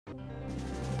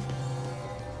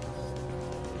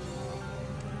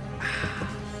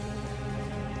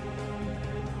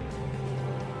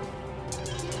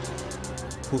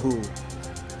Ooh,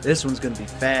 this one's gonna be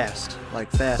fast, like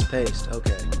fast-paced.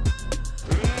 Okay.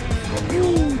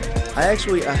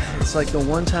 It's like the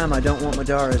one time I don't want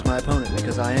Madara as my opponent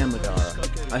because I am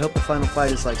Madara. I hope the final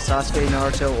fight is like Sasuke,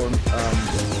 Naruto, or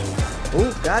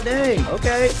ooh, god dang.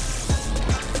 Okay.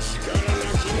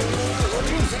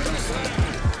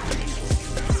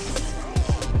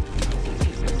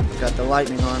 Got the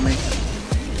lightning on me.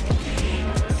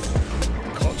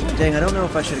 Dang, I don't know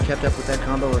if I should have kept up with that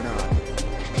combo or not.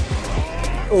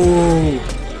 Oh!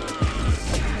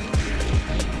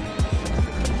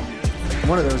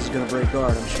 One of those is going to break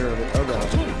guard, I'm sure of it. Oh god.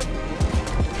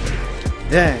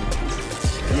 Dang.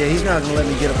 Yeah, he's not going to let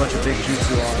me get a bunch of big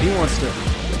jutsu off.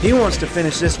 He wants to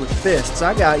finish this with fists.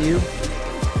 I got you.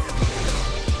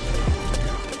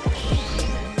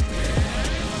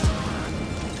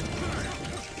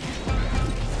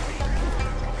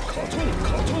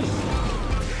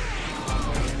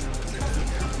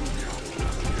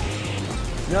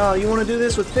 No, you want to do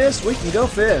this with fists? We can go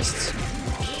fists.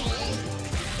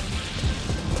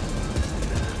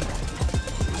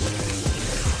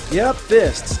 Yep,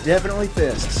 fists. Definitely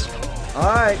fists.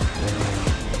 Alright.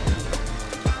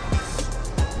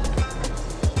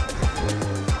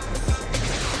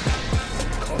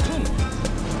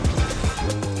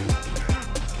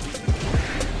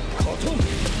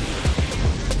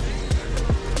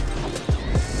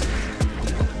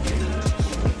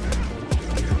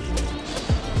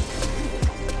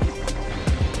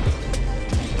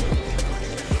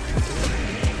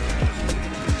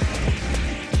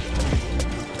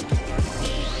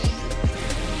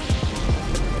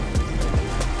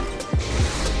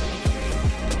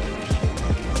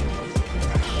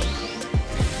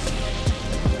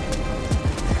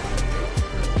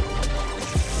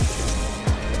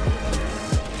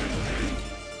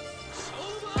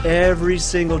 Every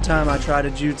single time I tried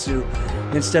a jutsu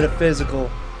instead of physical,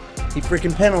 he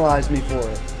freaking penalized me for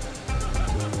it.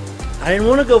 I didn't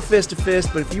want to go fist to fist,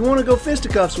 but if you want to go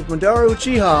fisticuffs with Madara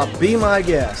Uchiha, be my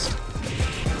guest.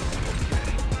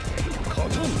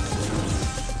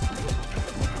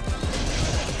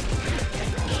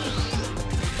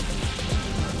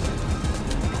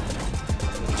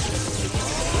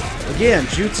 Again,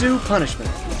 jutsu, punishment.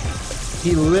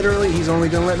 He's only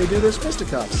gonna let me do this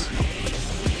fisticuffs.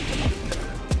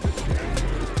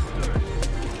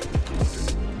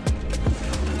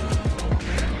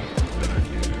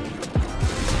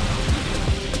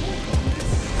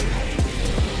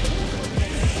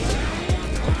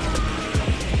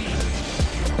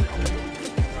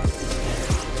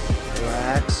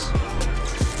 Relax.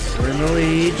 We're in the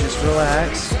lead, just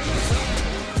relax.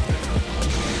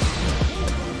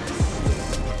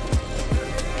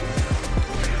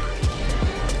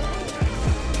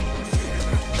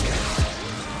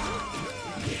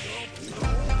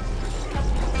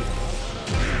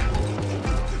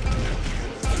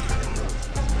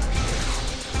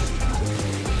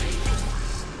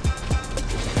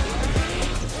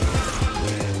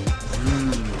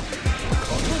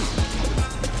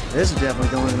 This is definitely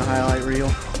going in the highlight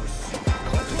reel.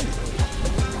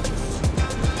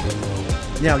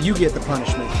 Now you get the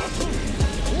punishment.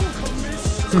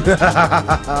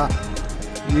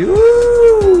 You!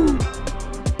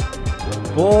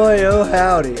 Boy, oh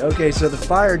howdy. Okay, so the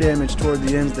fire damage toward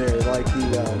the ends there, like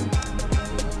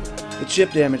the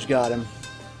chip damage got him.